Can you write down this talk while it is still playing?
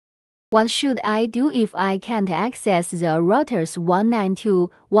What should I do if I can't access the routers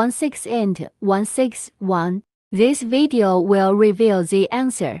 192.168.16.1? This video will reveal the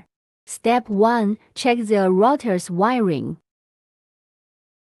answer. Step 1. Check the router's wiring.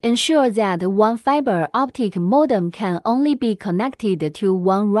 Ensure that one fiber optic modem can only be connected to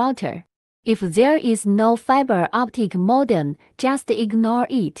one router. If there is no fiber optic modem, just ignore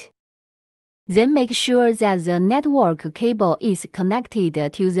it. Then make sure that the network cable is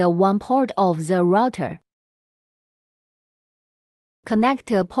connected to the one port of the router.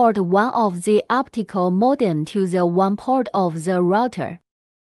 Connect port 1 of the optical modem to the one port of the router.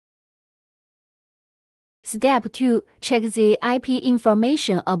 Step 2. Check the IP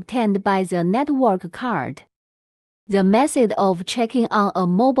information obtained by the network card. The method of checking on a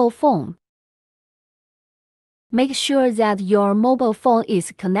mobile phone. Make sure that your mobile phone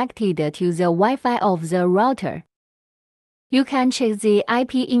is connected to the Wi-Fi of the router. You can check the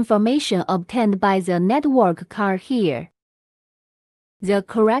IP information obtained by the network card here. The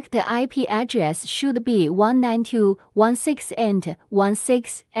correct IP address should be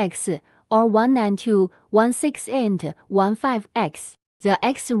 192.168.16x or 192.168.15x. The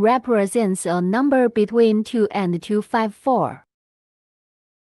X represents a number between 2 and 254.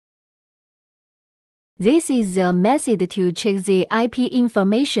 This is the method to check the IP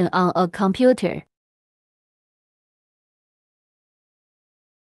information on a computer.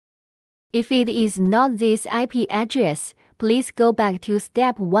 If it is not this IP address, please go back to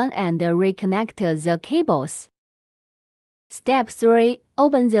Step 1 and reconnect the cables. Step 3.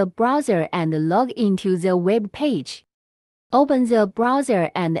 Open the browser and log into the web page. Open the browser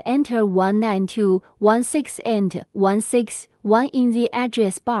and enter 192.168.16.1 in the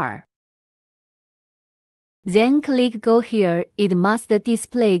address bar. Then click Go here. It must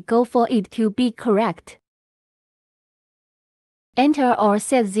display Go for it to be correct. Enter or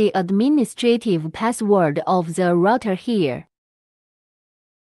set the administrative password of the router here.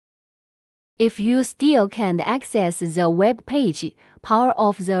 If you still can't access the web page, power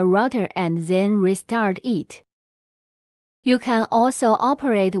off the router and then restart it. You can also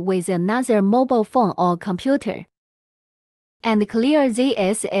operate with another mobile phone or computer. And clear the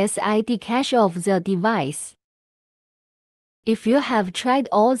SSID cache of the device. If you have tried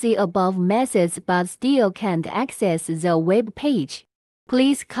all the above methods but still can't access the web page,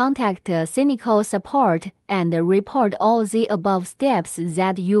 please contact Cynical Support and report all the above steps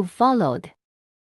that you've followed.